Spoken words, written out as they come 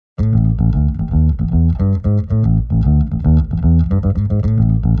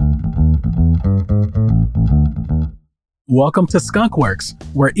Welcome to Skunkworks,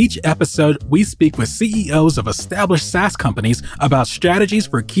 where each episode we speak with CEOs of established SaaS companies about strategies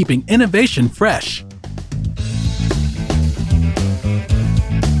for keeping innovation fresh.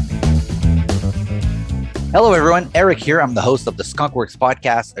 Hello, everyone. Eric here. I'm the host of the Skunkworks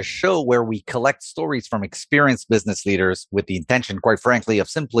podcast, a show where we collect stories from experienced business leaders with the intention, quite frankly, of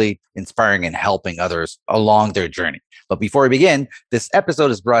simply inspiring and helping others along their journey. But before we begin, this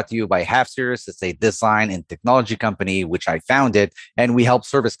episode is brought to you by HalfSerious. It's a design and technology company, which I founded, and we help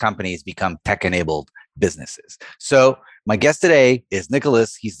service companies become tech-enabled businesses. So my guest today is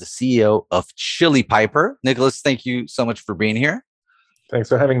Nicholas. He's the CEO of Chili Piper. Nicholas, thank you so much for being here. Thanks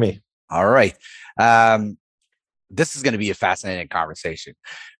for having me. All right. This is going to be a fascinating conversation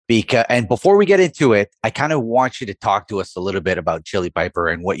and before we get into it, I kind of want you to talk to us a little bit about Chili Piper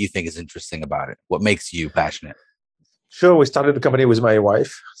and what you think is interesting about it. What makes you passionate? Sure. We started the company with my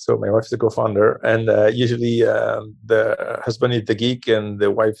wife. So my wife is the co-founder, and usually the husband is the geek and the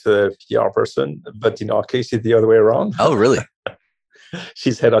wife the PR person. But in our case, it's the other way around. Oh, really?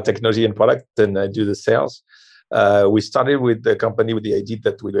 She's head of technology and product, and I do the sales. We started with the company with the idea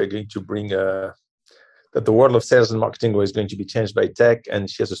that we were going to bring that the world of sales and marketing was going to be changed by tech, and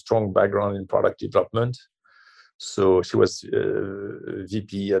she has a strong background in product development. So she was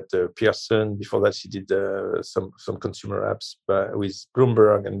VP at Pearson. Before that, she did some consumer apps with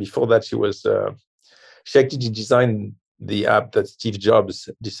Bloomberg, and before that, she actually designed the app that Steve Jobs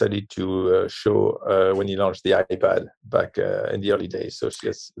decided to show when he launched the iPad back in the early days. So she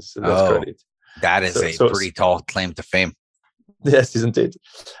has credit. That is a pretty tall claim to fame. Yes, isn't it?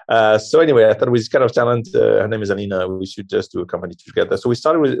 So anyway, I thought with this kind of talent, her name is Alina, we should just do a company together. So we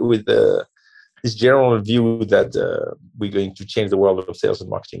started with this general view that we're going to change the world of sales and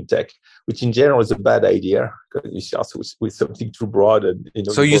marketing tech, which in general is a bad idea. You start with something too broad. And,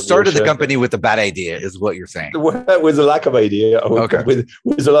 so you started the company with a bad idea, is what you're saying? With a lack of idea, okay.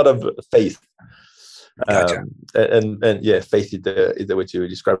 with a lot of faith. Gotcha. And yeah, faith is the way to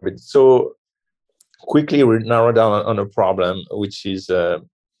describe it. So quickly we narrow down on a problem, which is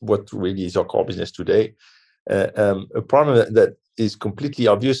what really is our core business today. A problem that is completely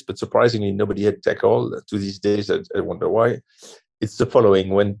obvious, but surprisingly nobody had tackled to these days. I wonder why. It's the following: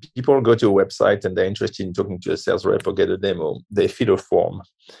 when people go to a website and they're interested in talking to a sales rep or get a demo, they fill a form.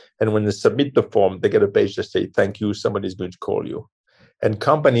 And when they submit the form, they get a page that says, "Thank you, somebody is going to call you." And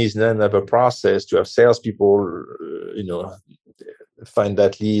companies then have a process to have salespeople, find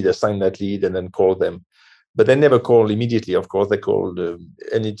that lead, assign that lead, and then call them. But they never call immediately, of course. They call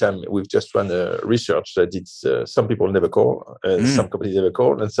anytime. We've just run a research that it's some people never call, some companies never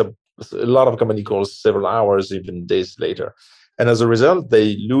call, and a lot of companies call several hours, even days later. And as a result,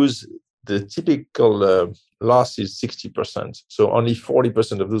 they lose. The typical loss is 60%. So only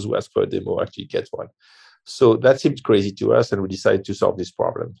 40% of those who ask for a demo actually get one. So that seemed crazy to us, and we decided to solve this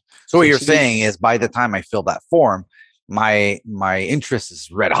problem. So what you're saying is, by the time I fill that form, my interest is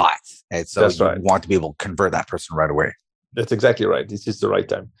red hot, and so you want to be able to convert that person right away. That's exactly right. This is the right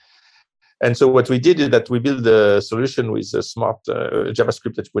time. And so what we did is that we built a solution with a smart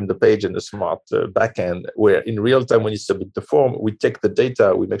JavaScript that went the page and a smart backend, where in real time, when you submit the form, we take the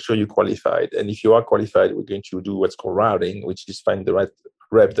data, we make sure you're qualified. And if you are qualified, we're going to do what's called routing, which is find the right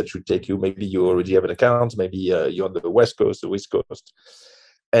rep that should take you. Maybe you already have an account, maybe you're on the West Coast or East Coast.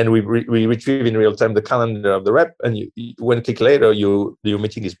 And we retrieve in real time the calendar of the rep, and one click later, your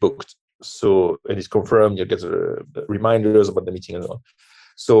meeting is booked. So, and it's confirmed, you get reminders about the meeting and so on.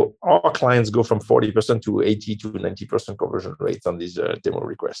 So our clients go from 40% to 80 to 90% conversion rate on these demo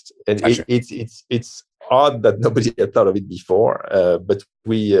requests. And gotcha. It's odd that nobody had thought of it before, but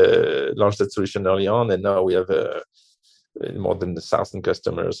we launched that solution early on, and now we have more than 1,000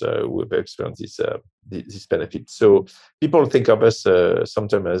 customers who have experienced this benefit. So people think of us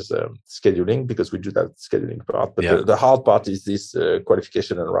sometimes as scheduling, because we do that scheduling part. But the hard part is this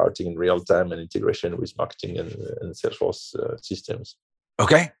qualification and routing in real time and integration with marketing and Salesforce systems.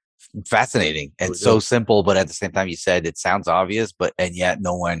 Okay. Fascinating. It's so simple, but at the same time, you said it sounds obvious, and yet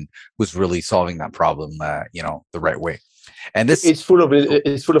no one was really solving that problem, the right way. And it's full of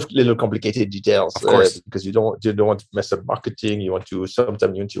little complicated details, of course, because you don't want to mess up marketing.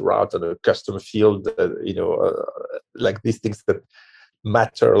 Sometimes you want to route on a custom field, like these things that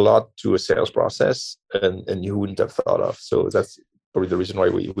matter a lot to a sales process, and you wouldn't have thought of. So that's probably the reason why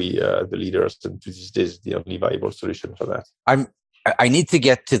we the leaders, and to these days, the only viable solution for that. I need to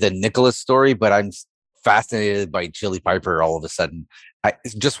get to the Nicholas story, but I'm fascinated by Chili Piper all of a sudden.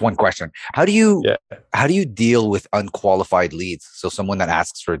 Just one question: how do you deal with unqualified leads? So someone that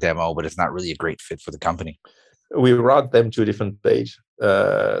asks for a demo, but it's not really a great fit for the company. We route them to a different page.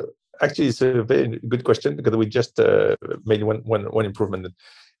 Actually, it's a very good question because we just made one improvement.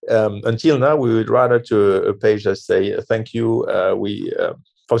 Until now, we would rather to a page that say thank you.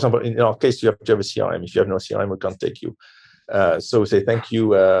 For example, in our case, you have to have a CRM. If you have no CRM, we can't take you. So say thank you.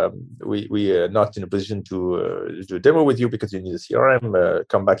 We are not in a position to do a demo with you because you need a CRM.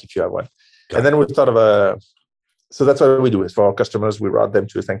 Come back if you have one. And then we thought of so that's what we do is for our customers, we route them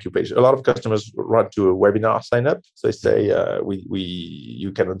to a thank you page. A lot of customers route to a webinar sign up. So they say,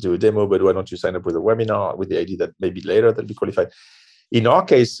 you cannot do a demo, but why don't you sign up with a webinar with the idea that maybe later they'll be qualified. In our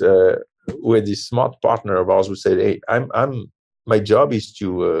case, with this smart partner of ours, we said, hey, my job is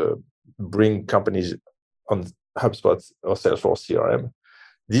to bring companies on HubSpot or Salesforce CRM.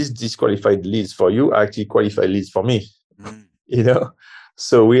 These disqualified leads for you are actually qualified leads for me.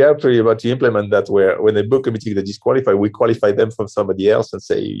 So we are pretty much to implement that where when they book a meeting, they disqualify, we qualify them from somebody else and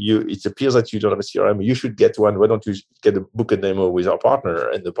say, it appears that you don't have a CRM, you should get one. Why don't you get a book a demo with our partner?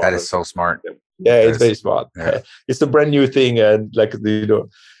 And the partner, that is so smart. Yeah, it's very smart. Yeah. It's a brand new thing. And like,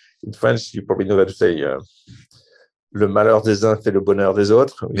 in French, you probably know that to say, le malheur des uns fait le bonheur des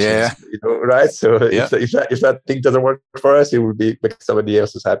autres. Yeah. Right? So if that thing doesn't work for us, it would make somebody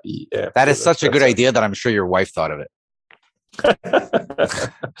else is happy. Yeah. That is such a good idea that I'm sure your wife thought of it.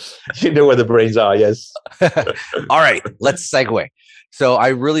 You know where the brains are, yes. All right, let's segue. So I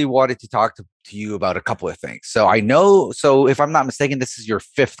really wanted to talk to you about a couple of things. So I know, if I'm not mistaken, this is your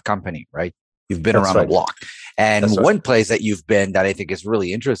 5th company, right? You've been around the block. And one place that you've been that I think is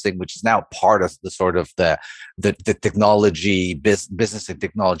really interesting, which is now part of the sort of the technology, business and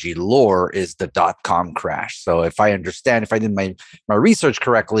technology lore, is the .com crash. So if I did my research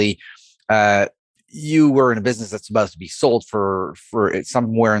correctly, you were in a business that's supposed to be sold for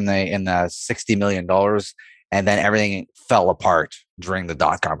somewhere in the $60 million, and then everything fell apart during the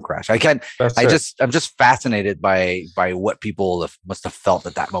 .com crash. I'm just fascinated by what people must have felt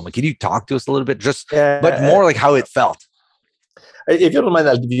at that moment. Can you talk to us a little bit, but more like how it felt? If you don't mind,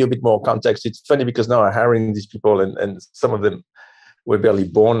 I'll give you a bit more context. It's funny because now I'm hiring these people, and some of them were barely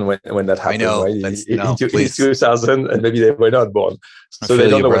born when that happened. I know. Right? In 2000, and maybe they were not born. So they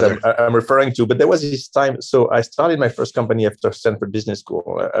don't know what I'm referring to. But there was this time. So I started my first company after Stanford Business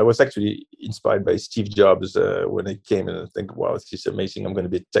School. I was actually inspired by Steve Jobs when he came, and I think, wow, this is amazing. I'm going to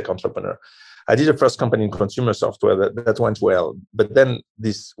be a tech entrepreneur. I did a first company in consumer software that went well. But then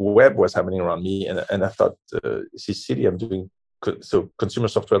this web was happening around me, and I thought, this is silly. I'm doing so consumer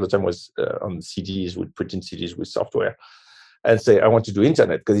software at the time was on CDs, with printing CDs with software. And say, I want to do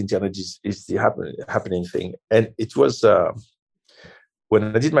internet because internet is the happening thing. And it was,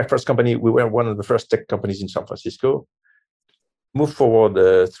 when I did my first company, we were one of the first tech companies in San Francisco. Moved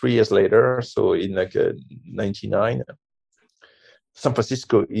forward 3 years later, so in 99, San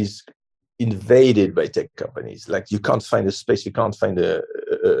Francisco is invaded by tech companies. Like you can't find a space, you can't find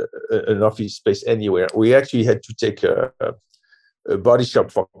an office space anywhere. We actually had to take a body shop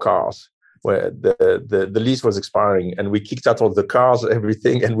for cars, where the lease was expiring, and we kicked out all the cars,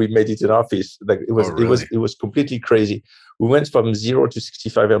 everything, and we made it an office. Like it was completely crazy. We went from 0 to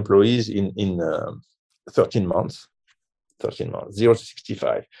 65 employees in 13 months. 0 to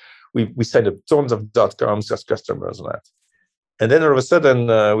 65. We signed up tons of .coms as customers on that, and then all of a sudden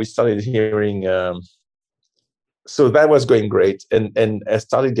we started hearing. So that was going great, and I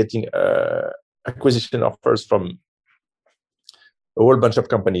started getting acquisition offers from a whole bunch of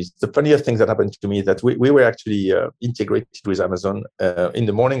companies. The funniest thing that happened to me is that we were actually integrated with Amazon. In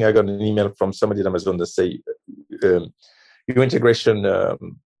the morning, I got an email from somebody at Amazon that say, your integration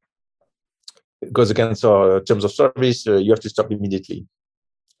goes against our terms of service. You have to stop immediately.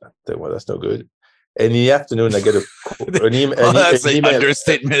 I thought, well, that's no good. And in the afternoon, I get an email. Well, that's the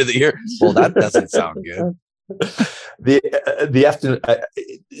understatement of the year. Well, that doesn't sound good. The afternoon,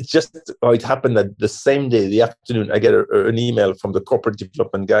 it happened that the same day, the afternoon, I get an email from the corporate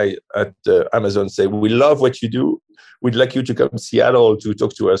development guy at Amazon saying, we love what you do. We'd like you to come to Seattle to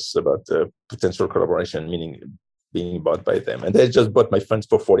talk to us about potential collaboration, meaning being bought by them. And they just bought my funds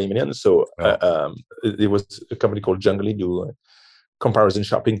for $40 million. So it was a company called Jungly, do comparison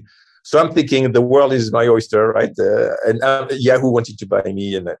shopping. So I'm thinking the world is my oyster, right? And Yahoo wanted to buy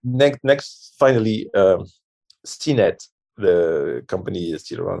me. And next, finally, CNET, the company is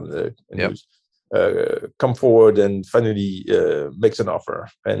still around the news, come forward and finally makes an offer.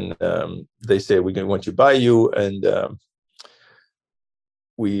 And they say, we're going to want to buy you. And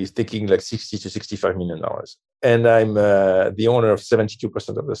we're thinking like $60 to $65 million. And I'm the owner of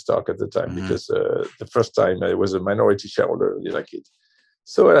 72% of the stock at the time, because the first time I was a minority shareholder, like it.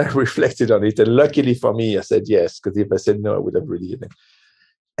 So I reflected on it, and luckily for me, I said yes, because if I said no, I would have really.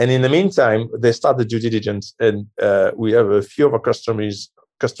 And in the meantime, they started due diligence, and we have a few of our customers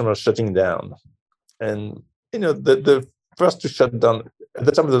shutting down. And the first to shut down at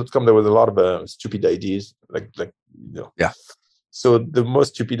the time of .com, there was a lot of stupid ideas, Yeah. So the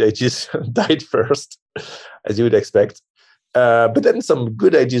most stupid ideas died first, as you would expect. But then some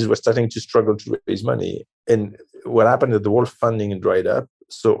good ideas were starting to struggle to raise money. And what happened is the whole funding dried up.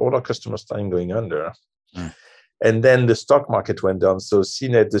 So all our customers started going under. And then the stock market went down. So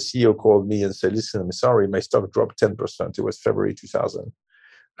CNET, the CEO, called me and said, listen, I'm sorry, my stock dropped 10%. It was February 2000.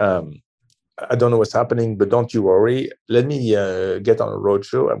 I don't know what's happening, but don't you worry. Let me get on a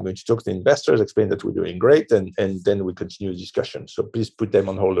roadshow. I'm going to talk to the investors, explain that we're doing great, and then we continue the discussion. So please put them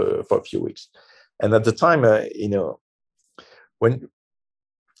on hold for a few weeks. And at the time, when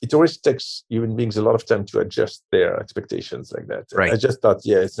it always takes human beings a lot of time to adjust their expectations like that. Right. I just thought,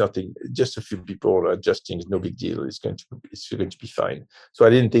 it's nothing. Just a few people adjusting is no big deal. It's going to be fine. So I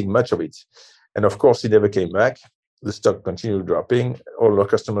didn't think much of it. And of course, it never came back. The stock continued dropping, all our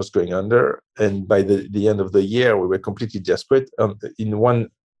customers going under. And by the end of the year, we were completely desperate.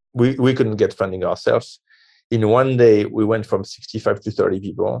 We couldn't get funding ourselves. In one day, we went from 65 to 30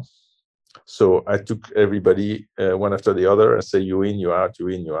 people. So I took everybody one after the other and say, you in, you out, you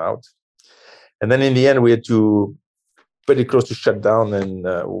in, you out. And then in the end, we had to pretty close to shut down. And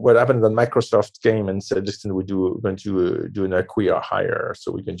what happened when Microsoft came and said, listen, we're going to do an acquire hire.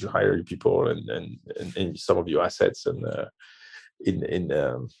 So we're going to hire you people and some of your assets and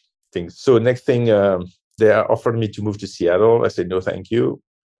in things. So next thing, they offered me to move to Seattle. I said, no, thank you.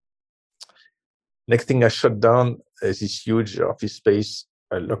 Next thing, I shut down this huge office space.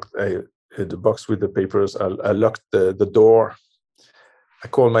 I locked the box with the papers. I locked the door. I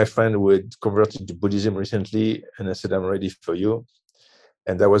called my friend who had converted to Buddhism recently, and I said, I'm ready for you.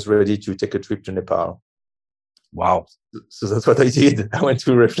 And I was ready to take a trip to Nepal. Wow. So that's what I did. I went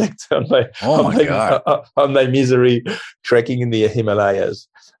to reflect on my misery, trekking in the Himalayas.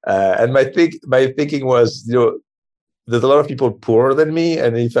 And my thinking was, there's a lot of people poorer than me,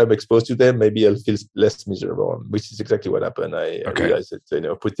 and if I'm exposed to them, maybe I'll feel less miserable, which is exactly what happened. I realized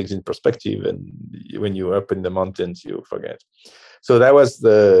that, put things in perspective, and when you're up in the mountains, you forget. So that was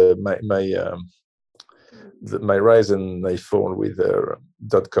my rise and my fall with the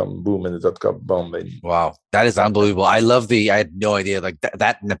 .com boom and the .com bomb. Wow, that is unbelievable. I had no idea, like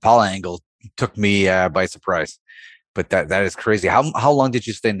that Nepal angle took me by surprise, but that is crazy. How long did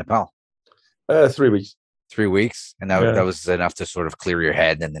you stay in Nepal? 3 weeks. 3 weeks, and that was enough to sort of clear your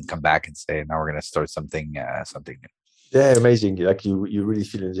head and then come back and say, now we're going to start something new. Yeah, amazing. Like you really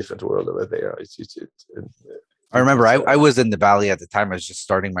feel in a different world over there. I remember I was in the Valley at the time. I was just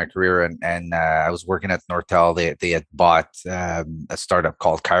starting my career, and I was working at Nortel. They had bought a startup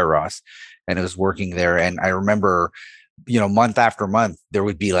called Kairos, and I was working there. And I remember, month after month, there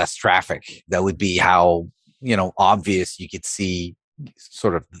would be less traffic. That would be how, obvious you could see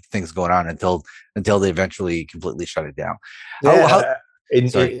sort of things going on until they eventually completely shut it down.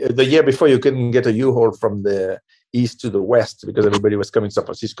 The year before, you couldn't get a U-Haul from the east to the west because everybody was coming to San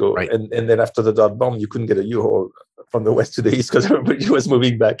Francisco. Right. And then after the .bomb, you couldn't get a U-Haul from the west to the east because everybody was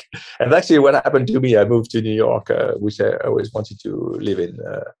moving back. And actually what happened to me, I moved to New York, which I always wanted to live in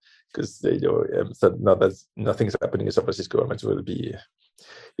because thought, no, nothing's happening in San Francisco. I might as well be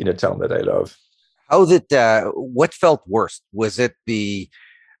in a town that I love. How did what felt worse? Was it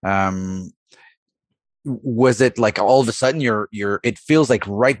was it like all of a sudden it feels like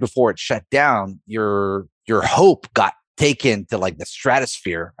right before it shut down, your hope got taken to like the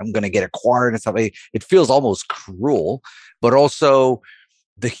stratosphere? I'm going to get acquired and stuff. It feels almost cruel, but also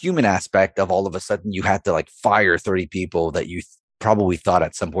the human aspect of all of a sudden you had to like fire 30 people that you probably thought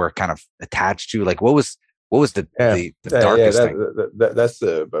at some point kind of attached to. Like what was the darkest thing? That's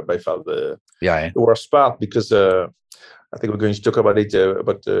by far the worst part, because I think we're going to talk about it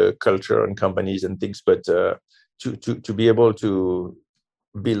about culture and companies and things. But to be able to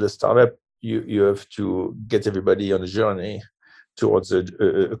build a startup, you have to get everybody on a journey towards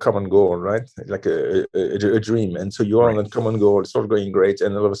a common goal, right? Like a dream. And so you're on a common goal. It's all going great,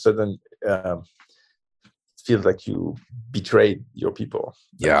 and all of a sudden, feels like you betrayed your people.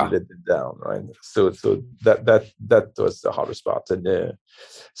 You let them down, right? So that was the hardest part. And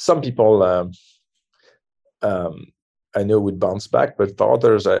some people I know would bounce back, but for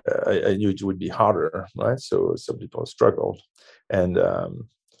others I knew it would be harder, right? So some people struggled, and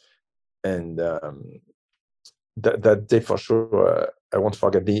that day for sure I won't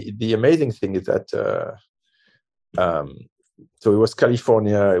forget. The amazing thing is that so it was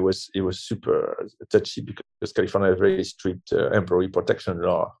California. It was super touchy because California has very strict employee protection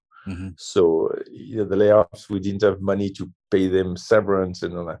law. Mm-hmm. So the layoffs, we didn't have money to pay them severance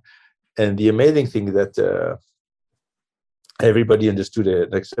and all that. And the amazing thing that everybody understood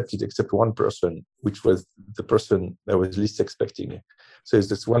and accepted except one person, which was the person that was least expecting it. So it's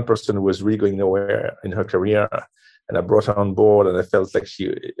this one person who was really going nowhere in her career, and I brought her on board, and I felt like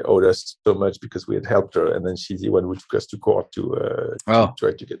she owed us so much because we had helped her, and then she's the one who took us to court to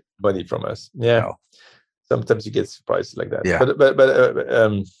try to get money from us. Yeah, sometimes you get surprised like that. Yeah. But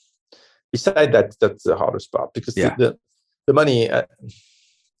beside that, that's the hardest part because the money.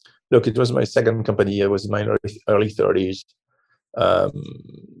 Look, it was my second company. I was in my early 30s. I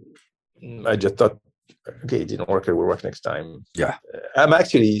just thought, okay, it didn't work. It will work next time. Yeah. I'm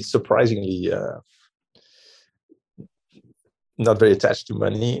actually surprisingly not very attached to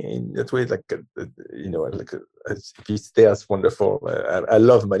money in that way. Like, if it's there, it's wonderful. I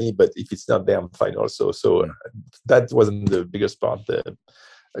love money, but if it's not there, I'm fine also. So that wasn't the biggest part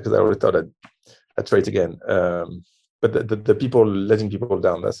because I already thought I'd try it again. But the people letting people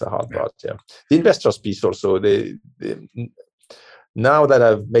down, that's a hard part. Yeah. The investors piece also, they now that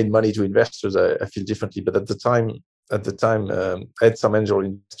I've made money to investors, I feel differently. But at the time, I had some angel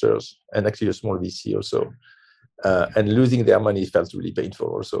investors and actually a small VC also. And losing their money felt really painful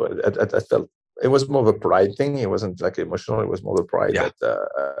also. I felt it was more of a pride thing. It wasn't like emotional. It was more of a pride that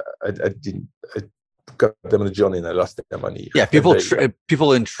I got them on the journey and I lost their money. Yeah,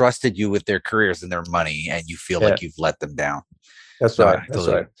 people entrusted you with their careers and their money, and you feel like you've let them down. That's right. That's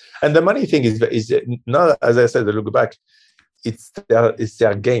right. And the money thing is not, as I said, I look back, it's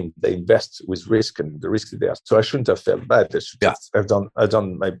their game. They invest with risk, and the risk is there. So I shouldn't have felt bad. I've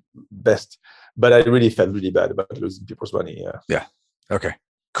done my best, but I really felt really bad about losing people's money. Yeah. Okay.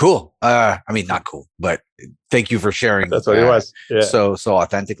 Cool. I mean, not cool, but thank you for sharing. That's what it was. Yeah. So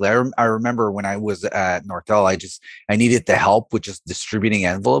authentically. I remember when I was at Nortel, I needed the help with just distributing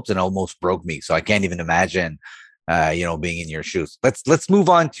envelopes, and it almost broke me. So I can't even imagine, being in your shoes. Let's move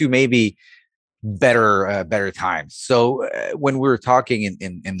on to maybe better times. So when we were talking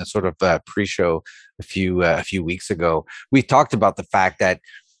in the sort of pre-show a few weeks ago, we talked about the fact that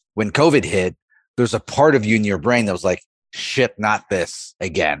when COVID hit, there's a part of you in your brain that was like, shit, not this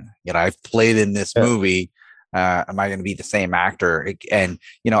again. I've played in this movie. Am I going to be the same actor? And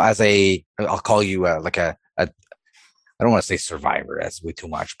I'll call you I don't want to say survivor, that's way too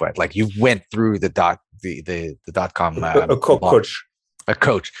much, but like you went through the .com coach. A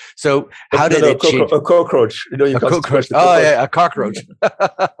coach. So how did it change? A cockroach. A cockroach. Oh yeah, a cockroach.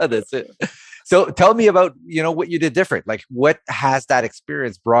 That's it. So tell me about, what you did different. Like, what has that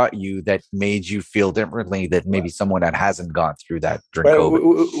experience brought you that made you feel differently that maybe someone that hasn't gone through that during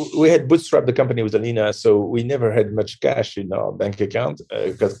COVID? We had bootstrapped the company with Alina, so we never had much cash in our bank account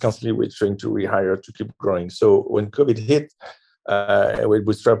because constantly we're trying to rehire to keep growing. So when COVID hit, with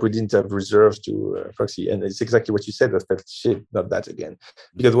Bootstrap, we didn't have reserves to proxy, and it's exactly what you said. I felt shit, not that again,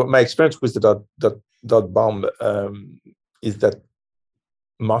 because what my experience with the dot bomb is that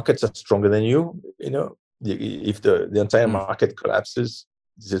markets are stronger than you. If the entire market collapses,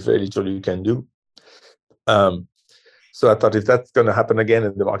 there's very little you can do. So I thought if that's going to happen again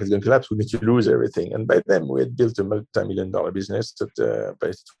and the market's going to collapse, we need to lose everything. And by then we had built a multi-million-dollar business that by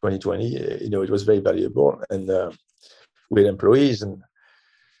 2020, it was very valuable, and we had employees. And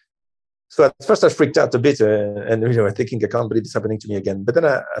so at first I freaked out a bit and thinking I can't believe it's happening to me again. But then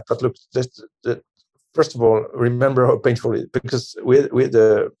I thought, look, just first of all, remember how painful it is, because we had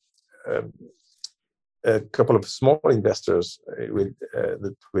a couple of small investors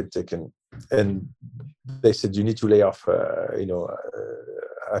that we'd taken, and they said you need to lay off at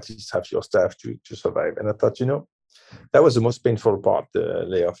least half your staff to survive. And I thought, that was the most painful part, the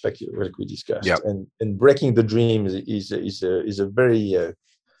layoff, like we discussed. Yep. And breaking the dream is a very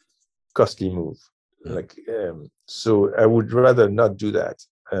costly move. So I would rather not do that.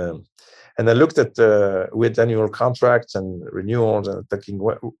 And I looked at with annual contracts and renewals and thinking,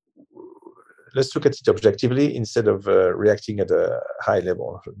 let's look at it objectively instead of reacting at a high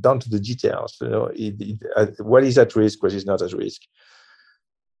level, down to the details. What is at risk, what is not at risk.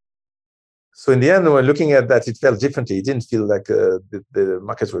 So in the end, when looking at that, it felt differently. It didn't feel like the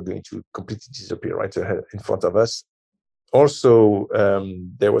markets were going to completely disappear right in front of us. Also,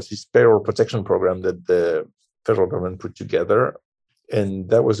 there was this payroll protection program that the federal government put together. And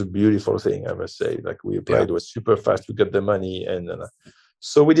that was a beautiful thing, I must say. Like we applied, it was super fast. We got the money. And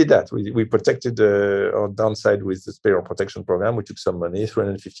so we did that. We protected our downside with this payroll protection program. We took some money,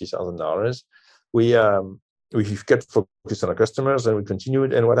 $350,000. we kept focused on our customers, and we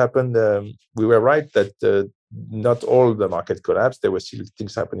continued. And what happened? We were right that not all the market collapsed. There were still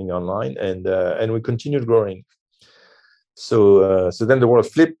things happening online, and we continued growing. So then the world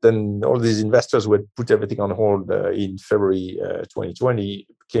flipped, and all these investors who had put everything on hold in February 2020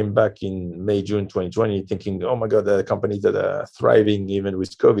 came back in May, June 2020, thinking, "Oh my God, the companies that are thriving even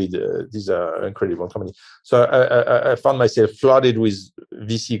with COVID, these are incredible companies." So I found myself flooded with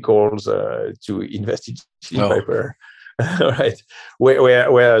VC calls to invest in Chili Piper, right?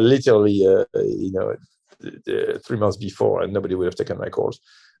 Where literally, 3 months before, and nobody would have taken my calls.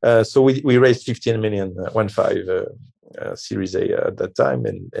 So we raised 15 million, 1.5 Series A at that time,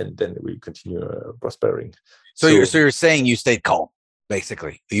 and then we continue prospering. So you're saying you stayed calm,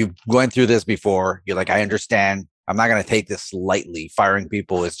 basically. You went through this before. You're like, I understand. I'm not going to take this lightly. Firing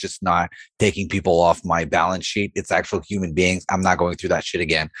people is just not taking people off my balance sheet. It's actual human beings. I'm not going through that shit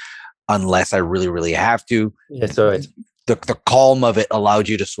again unless I really, really have to. Yes, all right. The calm of it allowed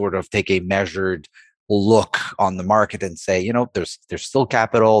you to sort of take a measured look on the market and say, there's still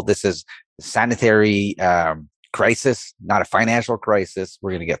capital. This is sanitary crisis, not a financial crisis.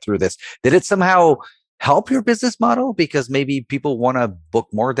 We're going to get through this. Did it somehow help your business model because maybe people want to book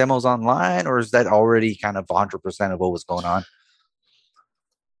more demos online, or is that already kind of 100% of what was going on?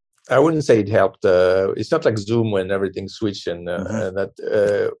 I wouldn't say it helped. It's not like Zoom when everything switched and that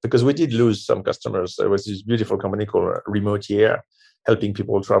because we did lose some customers. There was this beautiful company called Remotier, helping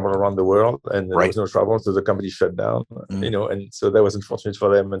people travel around the world, and there was no travel, so the company shut down. And so that was unfortunate for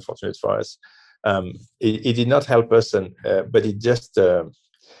them, unfortunate for us. It did not help us, but it just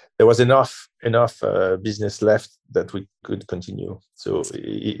there was enough business left that we could continue. So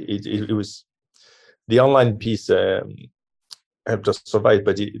it was the online piece helped us survive.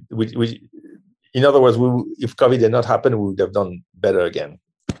 But we in other words, if COVID had not happened, we would have done better again.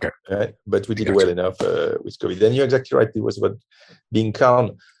 Okay. Right? But we did well enough with COVID. Then you're exactly right. It was about being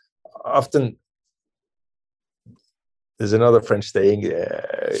calm. Often there's another French saying,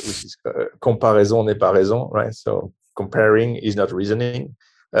 which is comparaison n'est pas raison, right? So comparing is not reasoning.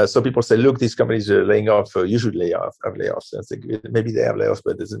 So people say, look, these companies are laying off. You should have layoffs. And think, maybe they have layoffs,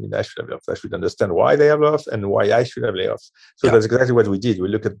 but it doesn't mean I should have layoffs. I should understand why they have layoffs and why I should have layoffs. So that's exactly what we did. We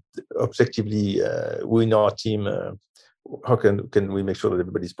look at objectively, we know our team, how can we make sure that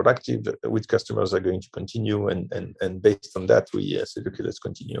everybody's productive, which customers are going to continue, and based on that, we said, okay, let's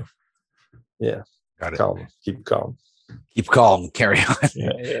continue. Yeah. Got it. Calm. Keep calm. Keep calm. Carry on.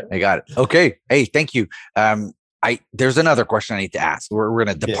 Yeah. I got it. Okay. Hey, thank you. There's another question I need to ask. We're going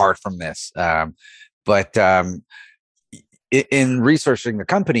to depart from this. But in researching the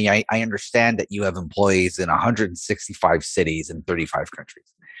company, I understand that you have employees in 165 cities in 35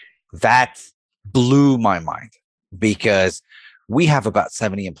 countries. That blew my mind because we have about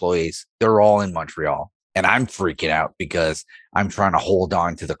 70 employees. They're all in Montreal. And I'm freaking out because I'm trying to hold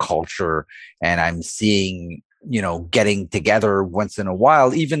on to the culture, and I'm seeing, getting together once in a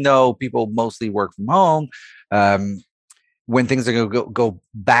while, even though people mostly work from home. When things are going to go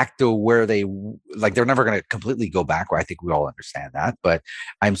back to where they're never going to completely go back. I think we all understand that, but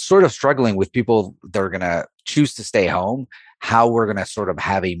I'm sort of struggling with people that are going to choose to stay home, how we're going to sort of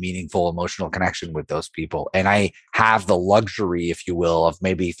have a meaningful emotional connection with those people. And I have the luxury, if you will, of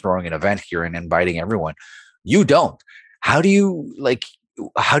maybe throwing an event here and inviting everyone. You don't. How do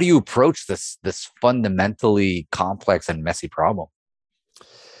you approach this fundamentally complex and messy problem?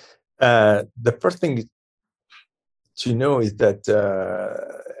 The first thing to know is that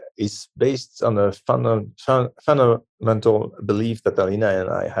it's based on a fundamental belief that Alina and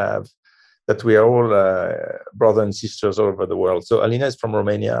I have, that we are all brothers and sisters all over the world. So Alina is from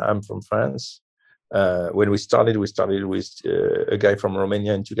Romania. I'm from France. When we started with a guy from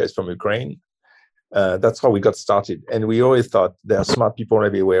Romania and 2 guys from Ukraine. That's how we got started. And we always thought there are smart people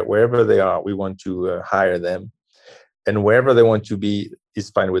everywhere. Wherever they are, we want to hire them. And wherever they want to be is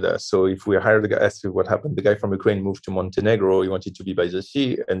fine with us. So if we hire the guy, ask what happened, the guy from Ukraine moved to Montenegro. He wanted to be by the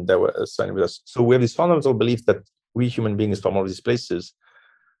sea, and they were fine with us. So we have this fundamental belief that we human beings from all these places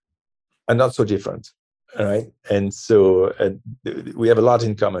are not so different, all right? And so we have a lot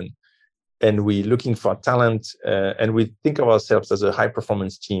in common. And we're looking for talent, and we think of ourselves as a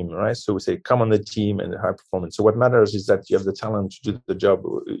high-performance team, right? So we say, come on the team and high performance. So what matters is that you have the talent to do the job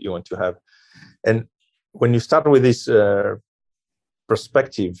you want to have. And when you start with this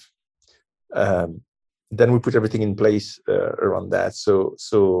perspective, then we put everything in place around that. So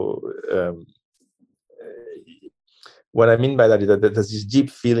what I mean by that is that there's this deep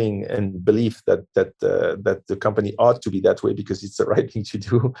feeling and belief that the company ought to be that way because it's the right thing to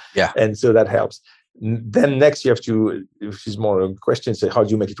do. Yeah. And so that helps. Then next you have to, which is more a question, say, how do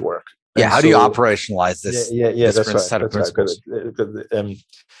you make it work? Yeah, how do you operationalize this? This that's right. Set of principles.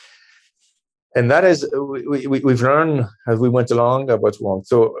 And that is, we've learned as we went along about one.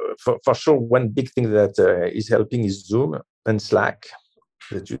 So for sure, one big thing that is helping is Zoom and Slack,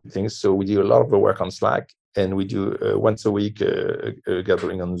 the two things. So we do a lot of the work on Slack, and we do once a week a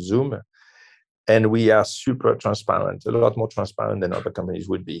gathering on Zoom. And we are super transparent, a lot more transparent than other companies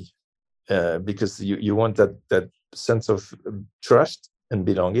would be, because you want that sense of trust and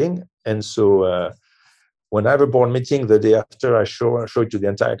belonging. And so when I have a board meeting, the day after, I show it to the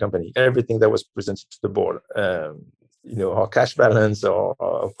entire company, everything that was presented to the board, our cash balance,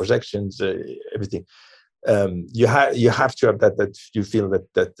 or projections, everything. You have to have that you feel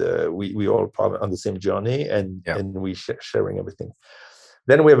that we all part on the same journey, and we sharing everything.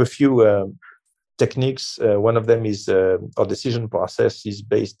 Then we have a few techniques. One of them is our decision process is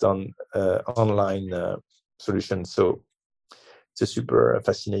based on online solutions. So it's a super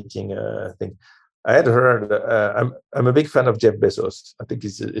fascinating thing. I had heard. I'm a big fan of Jeff Bezos. I think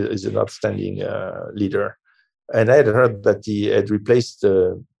he's an outstanding leader. And I had heard that he had replaced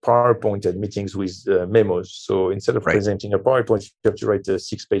PowerPoint at meetings with memos. So instead of presenting a PowerPoint, you have to write a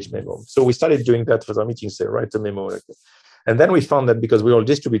 6-page memo. So we started doing that for our meetings. Say, write a memo. And then we found that because we all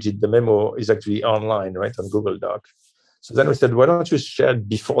distributed, the memo is actually online, right, on Google Doc. So then we said, why don't you share it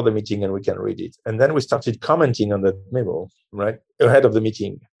before the meeting and we can read it? And then we started commenting on that memo, right, ahead of the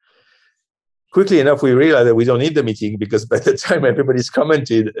meeting. Quickly enough, we realized that we don't need the meeting, because by the time everybody's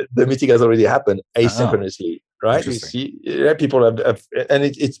commented, the meeting has already happened asynchronously, right? You see, people have and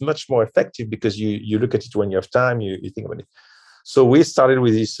it's much more effective because you look at it when you have time, you think about it. So we started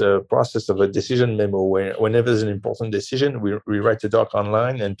with this process of a decision memo, where whenever there's an important decision, we write a doc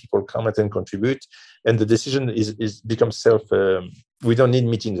online and people comment and contribute, and the decision is becomes self. We don't need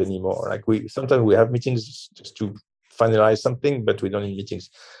meetings anymore. Like sometimes we have meetings just to finalize something, but we don't need meetings.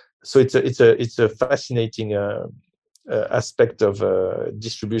 So it's a fascinating aspect of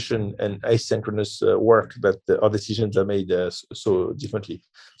distribution and asynchronous work that our decisions are made so differently.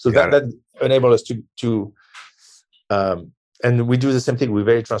 So that enables us to and we do the same thing. We're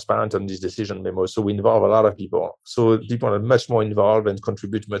very transparent on these decision memos. So we involve a lot of people. So people are much more involved and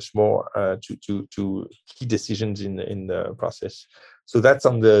contribute much more to key decisions in the process. So that's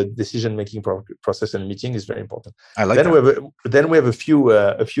on the decision-making process, and meeting is very important. I like that. Then we have a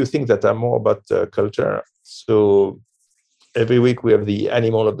few things that are more about culture. So every week we have the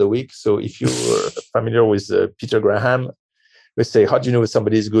animal of the week. So if you're familiar with Peter Graham, we say, how do you know if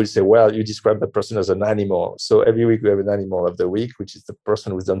somebody is good? Say, well, you describe that person as an animal. So every week we have an animal of the week, which is the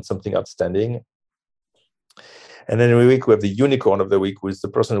person who's done something outstanding. And then every week we have the unicorn of the week, who is the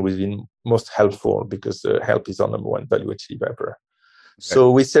person who has been most helpful, because help is our number one value at Chili Pepper. Okay.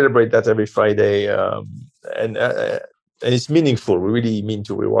 So we celebrate that every Friday, and it's meaningful. We really mean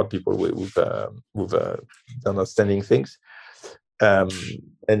to reward people who've done outstanding things.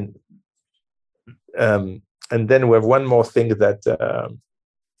 And then we have one more thing that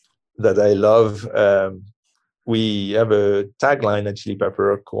I love. We have a tagline at Chili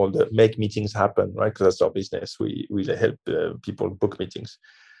Pepper called "Make Meetings Happen," right? Because that's our business. We help people book meetings.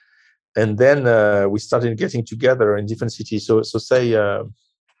 And then we started getting together in different cities. So say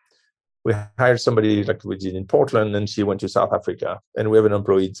we hired somebody like we did in Portland, and she went to South Africa, and we have an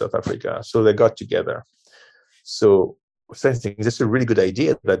employee in South Africa. So they got together. So I think this is a really good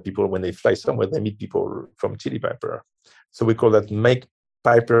idea that people, when they fly somewhere, they meet people from Chili Pepper. So we call that "Make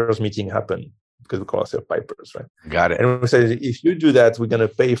Pipers Meeting Happen," because we call ourselves Pipers, right? Got it. And we say, if you do that, we're going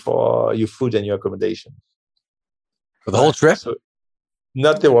to pay for your food and your accommodation. For the whole trip? So,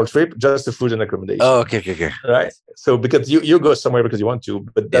 not the whole trip, just the food and accommodation. Oh, okay. Right. So because you go somewhere because you want to,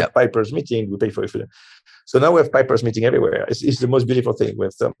 but that Pipers meeting, we pay for your food. So now we have Pipers meeting everywhere. It's the most beautiful thing. We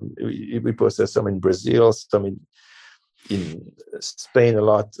have some, we process some in Brazil, some in Spain a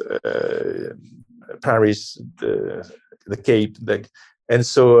lot, Paris, the Cape, and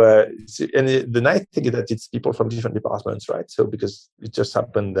so and the nice thing is that it's people from different departments, right? So because it just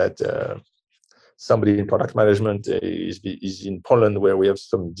happened that somebody in product management is in Poland, where we have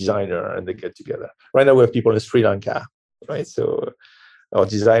some designer, and they get together. Right now we have people in Sri Lanka, right? So our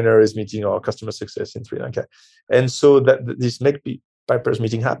designer is meeting our customer success in Sri Lanka, and so that this Make Pipers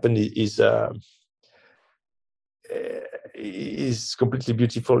meeting happen is completely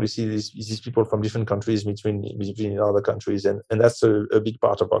beautiful. You see these people from different countries between other countries, and that's a big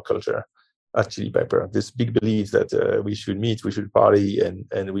part of our culture at Chili Pepper. This big belief that we should meet, we should party,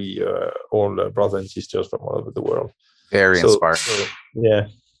 and we all brothers and sisters from all over the world. Very inspiring. Yeah.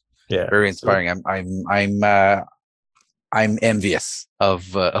 Very inspiring. I'm envious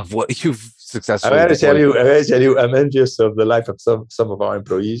of what you've successfully. I gotta tell you, I'm envious of the life of some of our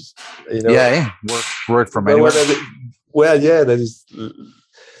employees. You know, yeah. Work from anywhere. That is.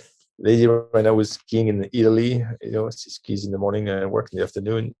 Lady, when I was skiing in Italy, she skis in the morning and work in the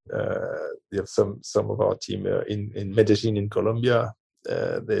afternoon. We have some of our team in Medellin in Colombia.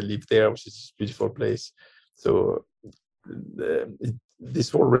 They live there, which is a beautiful place. So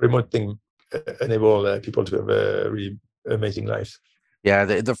this whole remote thing enable people to have a really amazing life. Yeah,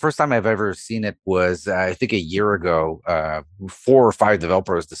 the first time I've ever seen it was, I think, a year ago. 4 or 5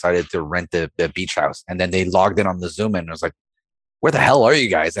 developers decided to rent the beach house, and then they logged in on the Zoom, and it was like, where the hell are you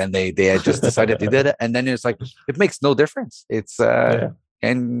guys? And they had just decided they did it. And then it's like, it makes no difference. It's,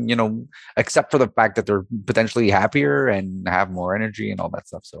 and, except for the fact that they're potentially happier and have more energy and all that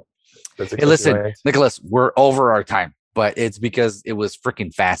stuff. So, hey, listen, right. Nicholas, we're over our time, but it's because it was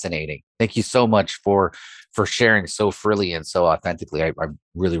freaking fascinating. Thank you so much for sharing so freely and so authentically. I'm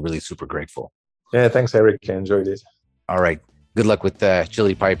really, really super grateful. Yeah, thanks, Eric. I enjoyed it. All right. Good luck with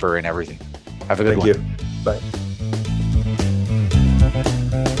Chili Piper and everything. Have a good one. Thank you. Bye.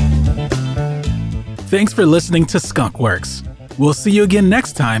 Thanks for listening to Skunkworks. We'll see you again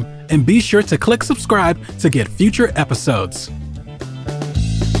next time, and be sure to click subscribe to get future episodes.